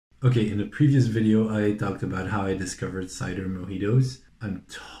Okay, in the previous video, I talked about how I discovered cider mojitos. I'm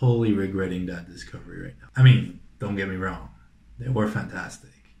totally regretting that discovery right now. I mean, don't get me wrong, they were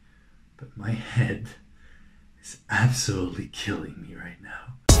fantastic, but my head is absolutely killing me right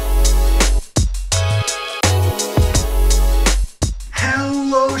now.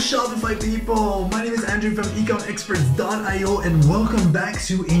 Hello Shopify people! My name is Andrew from eCommerceExperts.io and welcome back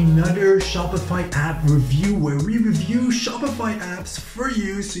to another Shopify app review where we review Shopify apps for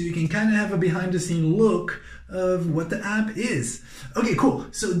you so you can kind of have a behind the scene look of what the app is. Okay, cool.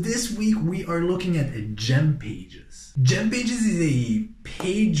 So this week we are looking at GemPages. GemPages is a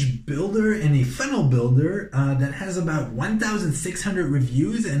page builder and a funnel builder that has about 1,600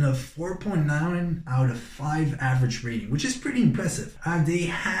 reviews and a 4.9 out of 5 average rating, which is pretty impressive. They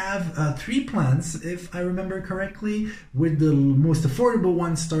have 3 plans, if I remember correctly, with the most affordable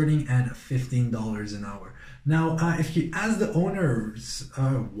one starting at $15 an hour. Now, if you ask the owners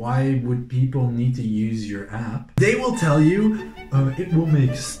why would people need to use your app, they will tell you it will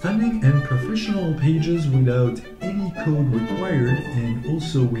make stunning and professional pages without any code required, and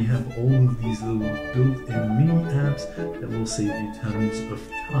also we have all of these little built-in mini apps that will save you tons of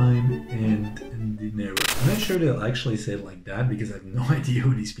time and dinero. I'm not sure they'll actually say it like that because I have no idea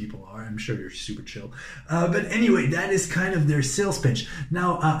who these people are. I'm sure they're super chill. But anyway, that is kind of their sales pitch.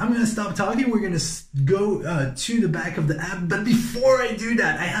 Now, I'm going to stop talking. We're going to go to the back of the app. But before I do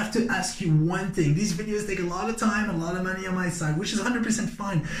that, I have to ask you one thing. These videos take a lot of time, a lot of money on my side, which is 100%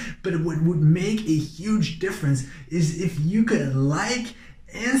 fine. But what would make a huge difference is if you could like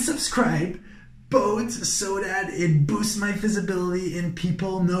and subscribe, both so that it boosts my visibility and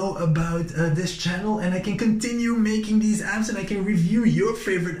people know about this channel, and I can continue making these apps and I can review your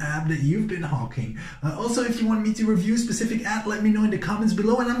favorite app that you've been hawking. Also, if you want me to review a specific app, let me know in the comments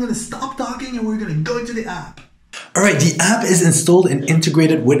below, and I'm going to stop talking and we're going to go into the app. Alright, the app is installed and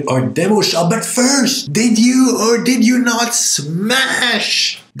integrated with our demo shop, but first, did you or did you not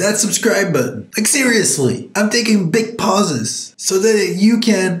smash that subscribe button? Like seriously, I'm taking big pauses so that you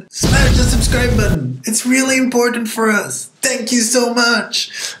can smash the subscribe button. It's really important for us. Thank you so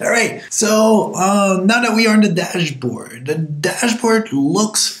much. Alright, so now that we are on the dashboard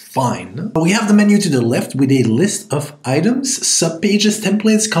looks fine. We have the menu to the left with a list of items, subpages,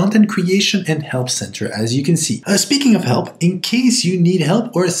 templates, content creation, and help center, as you can see. Speaking of help, in case you need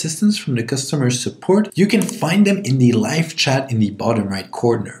help or assistance from the customer support, you can find them in the live chat in the bottom right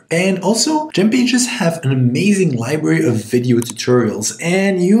corner. And also, GemPages have an amazing library of video tutorials,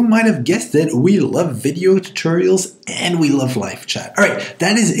 and you might have guessed it, we love video tutorials and we love live chat. Alright,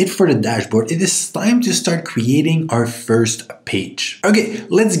 that is it for the dashboard. It is time to start creating our first page. Okay,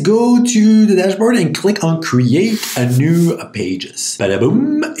 let's go to the dashboard and click on create a new pages.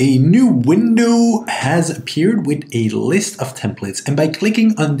 Bada-boom, a new window has appeared with a list of templates, and by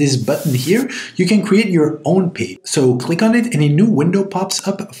clicking on this button here, you can create your own page. So click on it and a new window pops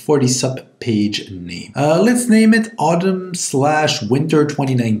up for the sub-page name. Let's name it Autumn/Winter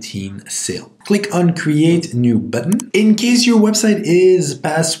 2019 Sale. Click on create new button. In case your website is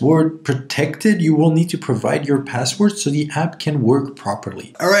password protected, you will need to provide your password so the app can work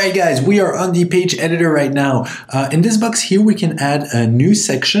properly. Alright guys, we are on the page editor right now. In this box here, we can add a new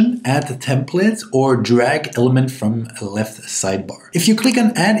section, add the templates, or drag element from a left sidebar. If you click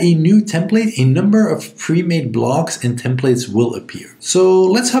on add a new template, a number of pre-made blocks and templates will appear. So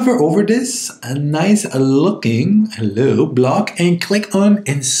let's hover over this, a nice looking block, and click on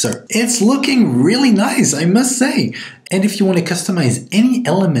insert. It's looking really nice, I must say. And if you want to customize any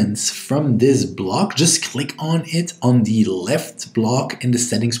elements from this block, just click on it on the left block and the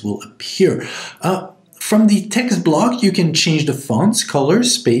settings will appear. From the text block, you can change the fonts, color,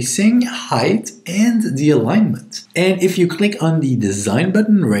 spacing, height, and the alignment. And if you click on the design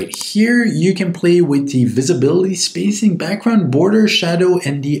button right here, you can play with the visibility, spacing, background, border, shadow,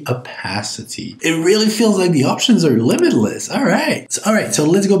 and the opacity. It really feels like the options are limitless. Alright, so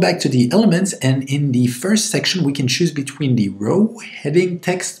let's go back to the elements, and in the first section, we can choose between the row, heading,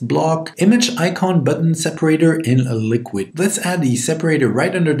 text, block, image, icon, button, separator, and a liquid. Let's add the separator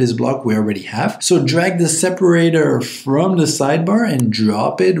right under this block we already have. So drag the separator from the sidebar and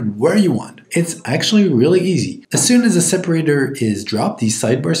drop it where you want. It's actually really easy. As soon as the separator is dropped, the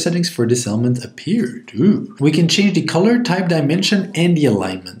sidebar settings for this element appear. Ooh. We can change the color, type, dimension, and the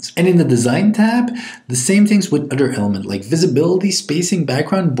alignment. And in the design tab, the same things with other elements like visibility, spacing,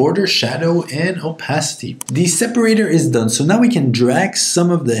 background, border, shadow, and opacity. The separator is done, so now we can drag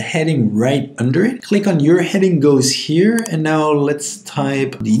some of the heading right under it. Click on your heading goes here, and now let's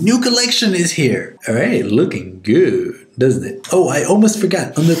type the new collection is here. All right, looking good. doesn't it? Oh, I almost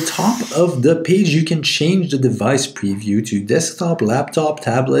forgot. On the top of the page, you can change the device preview to desktop, laptop,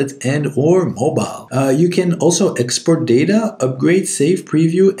 tablet, and or mobile. You can also export data, upgrade, save,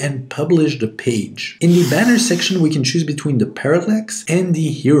 preview, and publish the page. In the banner section, we can choose between the parallax and the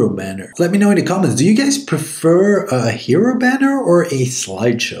hero banner. Let me know in the comments, do you guys prefer a hero banner or a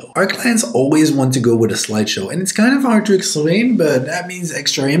slideshow? Our clients always want to go with a slideshow, and it's kind of hard to explain, but that means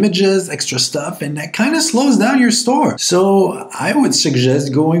extra images, extra stuff, and that kind of slows down your store. So I would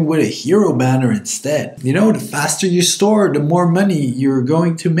suggest going with a hero banner instead. You know, the faster you store, the more money you're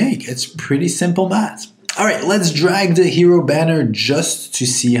going to make. It's pretty simple math. All right, let's drag the hero banner just to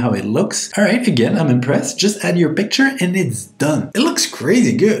see how it looks. All right, again, I'm impressed. Just add your picture and it's done. It looks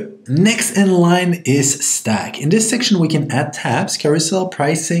crazy good. Next in line is stack. In this section, we can add tabs, carousel,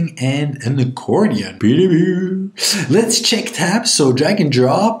 pricing, and an accordion. Let's check tabs. So drag and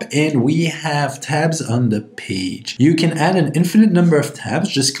drop, and we have tabs on the page. You can add an infinite number of tabs.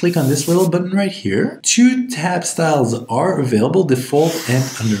 Just click on this little button right here. 2 tab styles are available, default and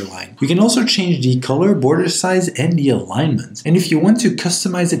underline. You can also change the color, border size, and the alignment. And if you want to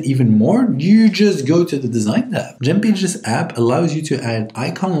customize it even more, you just go to the design tab. GemPages app allows you to add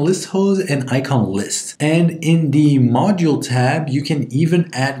icon list host and icon list. And in the module tab, you can even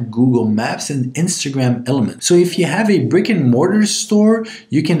add Google Maps and Instagram elements. So if you have a brick and mortar store,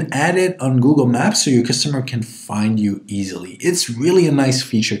 you can add it on Google Maps so your customer can find you easily. It's really a nice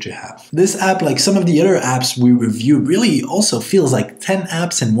feature to have. This app, like some of the other apps we reviewed, really also feels like 10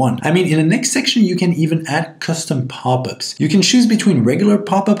 apps in one. I mean, in the next section, you can even add custom pop-ups. You can choose between regular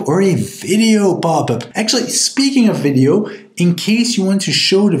pop-up or a video pop-up. Actually, speaking of video, in case you want to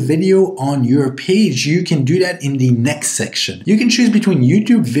show the video on your page, you can do that in the next section. You can choose between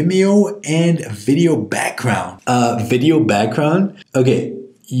YouTube, Vimeo, and video background. Video background? Okay,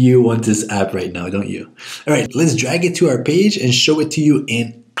 you want this app right now, don't you? All right, let's drag it to our page and show it to you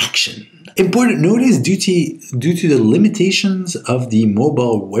in action. Important notice, due to the limitations of the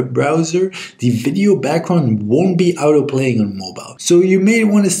mobile web browser, the video background won't be auto-playing on mobile. So you may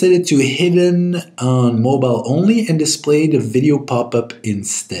want to set it to hidden on mobile only and display the video pop-up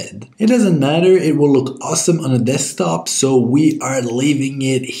instead. It doesn't matter, it will look awesome on a desktop, so we are leaving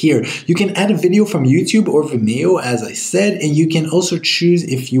it here. You can add a video from YouTube or Vimeo, as I said, and you can also choose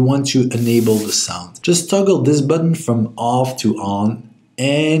if you want to enable the sound. Just toggle this button from off to on,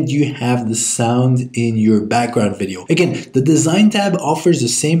 and you have the sound in your background video. Again, the design tab offers the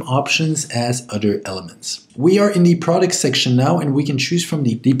same options as other elements. We are in the product section now, and we can choose from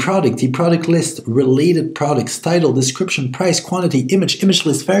the product list, related products, title, description, price, quantity, image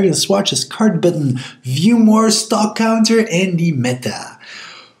list, variants, swatches, cart button, view more, stock counter, and the meta.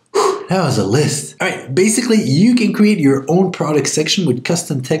 That was a list. All right, basically you can create your own product section with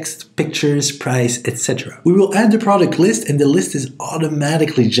custom text, pictures, price, etc. We will add the product list and the list is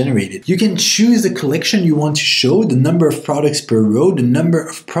automatically generated. You can choose the collection you want to show, the number of products per row, the number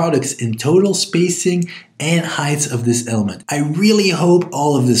of products in total, spacing, and heights of this element. I really hope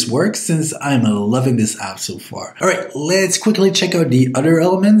all of this works since I'm loving this app so far. All right, let's quickly check out the other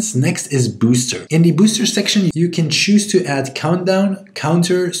elements. Next is booster. In the booster section, you can choose to add countdown,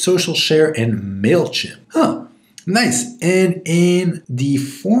 counter, social share, and MailChimp. Huh. Nice. And in the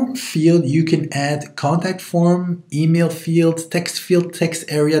form field, you can add contact form, email field, text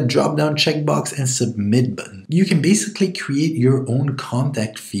area, drop-down checkbox, and submit button. You can basically create your own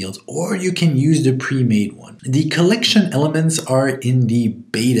contact field, or you can use the pre-made one. The collection elements are in the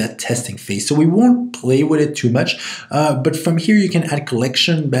beta testing phase, so we won't play with it too much, but from here you can add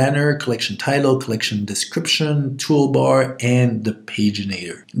collection banner, collection title, collection description, toolbar, and the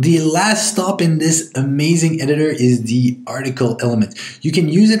paginator. The last stop in this amazing editor is the article element. You can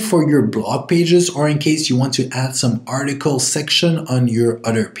use it for your blog pages or in case you want to add some article section on your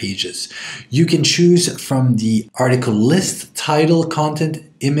other pages. You can choose from the article list, title, content,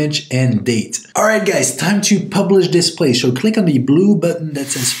 image, and date. All right, guys, time to publish display. So click on the blue button that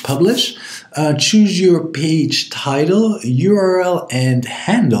says publish, choose your page title, URL, and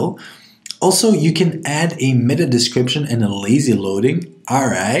handle. Also, you can add a meta description and a lazy loading. All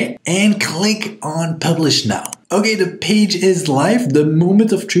right, and click on publish now. Okay, the page is live, the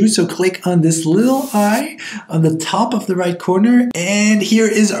moment of truth. So click on this little eye on the top of the right corner. And here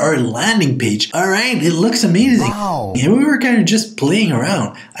is our landing page. All right, it looks amazing. Wow. And we were kind of just playing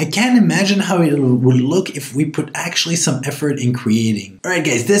around. I can't imagine how it would look if we put actually some effort in creating. All right,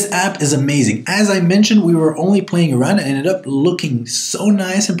 guys, this app is amazing. As I mentioned, we were only playing around and ended up looking so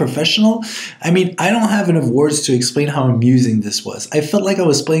nice and professional. I mean, I don't have enough words to explain how amusing this was. I felt like I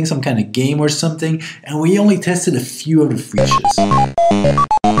was playing some kind of game or something, and we only tested a few of the features.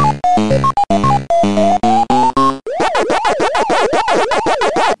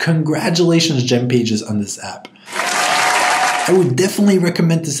 congratulations GemPages on this app. I would definitely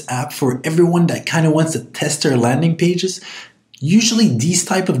recommend this app for everyone that kind of wants to test their landing pages. Usually these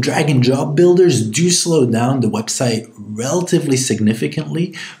type of drag and drop builders do slow down the website relatively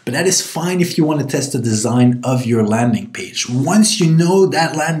significantly, but that is fine if you want to test the design of your landing page. Once you know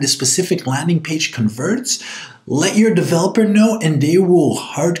that the specific landing page converts, let your developer know and they will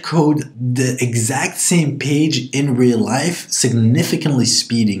hard code the exact same page in real life, significantly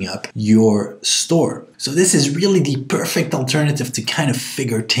speeding up your store. So this is really the perfect alternative to kind of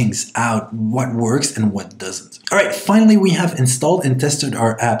figure things out, what works and what doesn't. All right, finally, we have installed and tested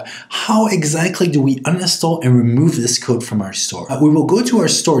our app. How exactly do we uninstall and remove this code from our store? We will go to our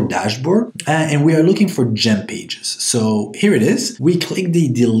store dashboard and we are looking for GemPages. So here it is. We click the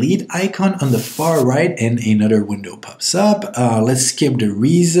delete icon on the far right and another window pops up. Let's skip the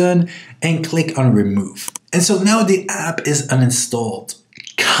reason and click on remove. And so now the app is uninstalled.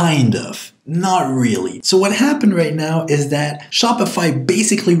 Kind of. Not really. So what happened right now is that Shopify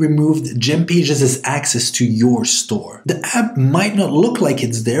basically removed GemPages' access to your store. The app might not look like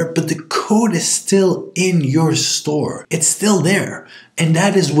it's there, but the code is still in your store. It's still there. And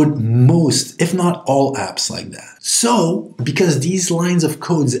that is with most, if not all apps like that. So, because these lines of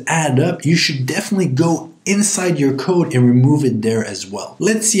codes add up, you should definitely go inside your code and remove it there as well.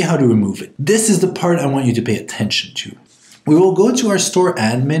 Let's see how to remove it. This is the part I want you to pay attention to. We will go to our store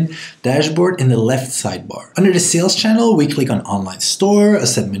admin dashboard in the left sidebar. Under the sales channel, we click on online store, a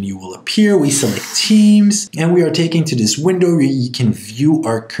submenu will appear, we select teams, and we are taken to this window where you can view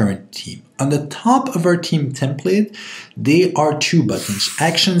our current team. On the top of our team template, there are two buttons,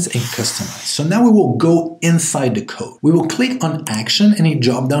 actions and customize. So now we will go inside the code. We will click on action and a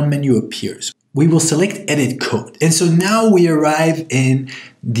drop-down menu appears. We will select edit code. And so now we arrive in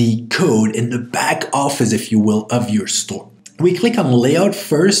the code in the back office, if you will, of your store. We click on layout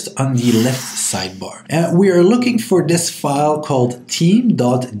first on the left sidebar. We are looking for this file called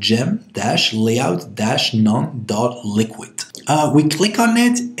team.gem-layout-none.liquid. We click on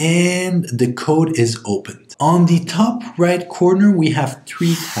it and the code is opened. On the top right corner, we have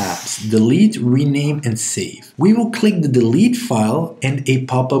three tabs, delete, rename, and save. We will click the delete file and a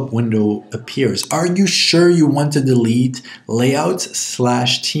pop-up window appears. Are you sure you want to delete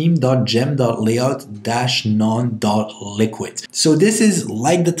layout/team.gem.layout-none.liquid? So this is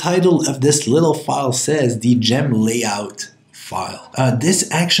like the title of this little file says, the gem layout file. This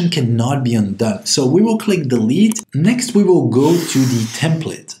action cannot be undone. So we will click delete. Next, we will go to the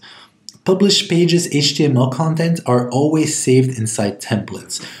template. Published pages HTML content are always saved inside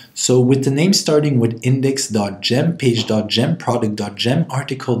templates. So with the name starting with index.gem, page.gem, product.gem,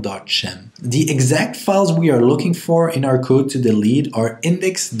 article.gem. The exact files we are looking for in our code to delete are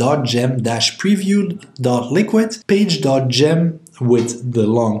index.gem-preview.liquid, page.gem with the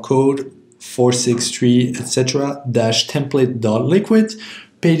long code 463, etc. -template.liquid,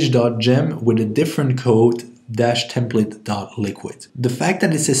 page.gem with a different code -template.liquid. The fact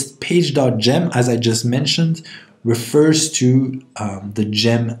that it says page.gem, as I just mentioned, refers to the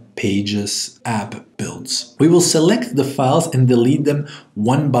GemPages app builds. We will select the files and delete them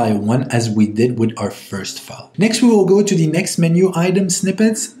one by one as we did with our first file. Next, we will go to the next menu item,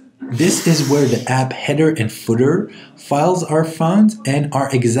 snippets. This is where the app header and footer files are found, and our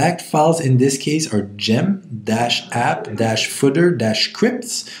exact files in this case are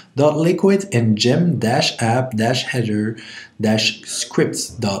gem-app-footer-scripts.liquid and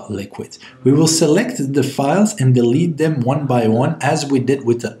gem-app-header-scripts.liquid. We will select the files and delete them one by one as we did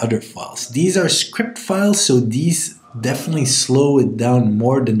with the other files. These are script files, so these definitely slow it down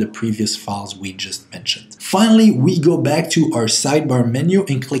more than the previous files we just mentioned. Finally, we go back to our sidebar menu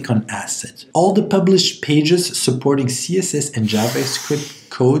and click on Asset. All the published pages supporting CSS and JavaScript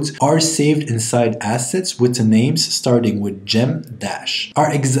codes are saved inside Assets with the names starting with gem-.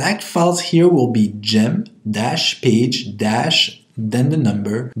 Our exact files here will be gem-page- then the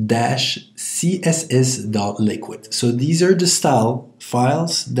number -css.liquid. So these are the style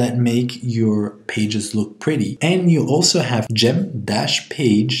files that make your pages look pretty. And you also have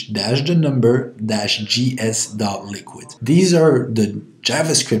gem-page- the number -gs.liquid. These are the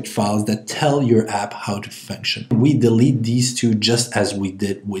JavaScript files that tell your app how to function. We delete these two just as we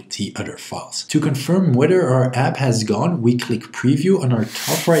did with the other files. To confirm whether our app has gone, we click preview on our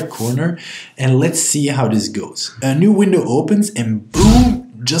top right corner and let's see how this goes. A new window opens and boom,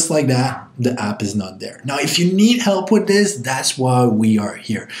 just like that, the app is not there. Now, if you need help with this, that's why we are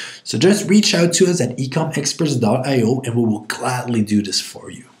here. So just reach out to us at ecomexperts.io and we will gladly do this for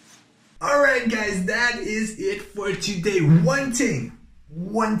you. All right, guys, that is it for today. One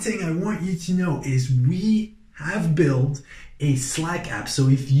thing I want you to know is we have built a Slack app. So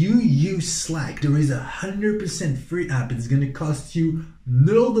if you use Slack, there is a 100% free app. It's gonna cost you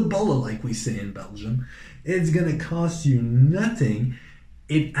nul de ballen, like we say in Belgium. It's gonna cost you nothing.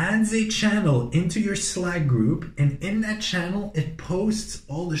 It adds a channel into your Slack group, and in that channel, it posts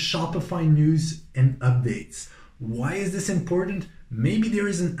all the Shopify news and updates. Why is this important? Maybe there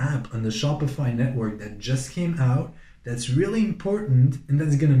is an app on the Shopify network that just came out that's really important and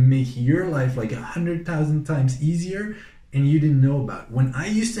that's gonna make your life like 100,000 times easier and you didn't know about. When I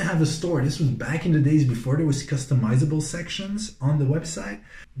used to have a store, this was back in the days before there was customizable sections on the website,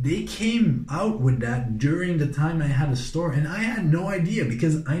 they came out with that during the time I had a store, and I had no idea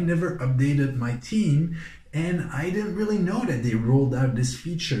because I never updated my team and I didn't really know that they rolled out this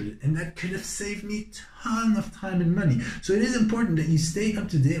feature, and that could have saved me a ton of time and money. So it is important that you stay up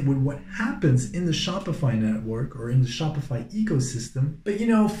to date with what happens in the Shopify network or in the Shopify ecosystem. But you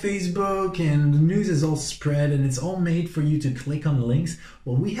know, Facebook and the news is all spread and it's all made for you to click on links.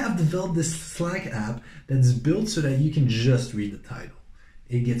 Well, we have developed this Slack app that's built so that you can just read the title.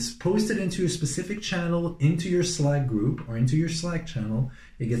 It gets posted into a specific channel, into your Slack group or into your Slack channel.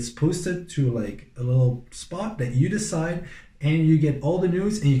 It gets posted to like a little spot that you decide, and you get all the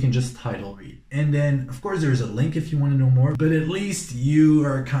news and you can just title read. And then of course there's a link if you want to know more, but at least you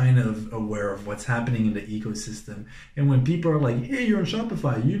are kind of aware of what's happening in the ecosystem. And when people are like, hey, you're on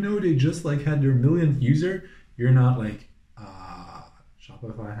Shopify, you know, they just like had their millionth user, you're not like,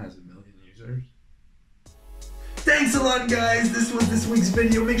 Shopify has 1 million users. Thanks a lot, guys. This was this week's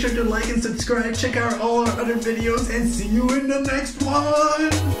video. Make sure to like and subscribe. Check out all our other videos and see you in the next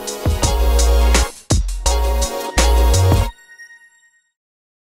one.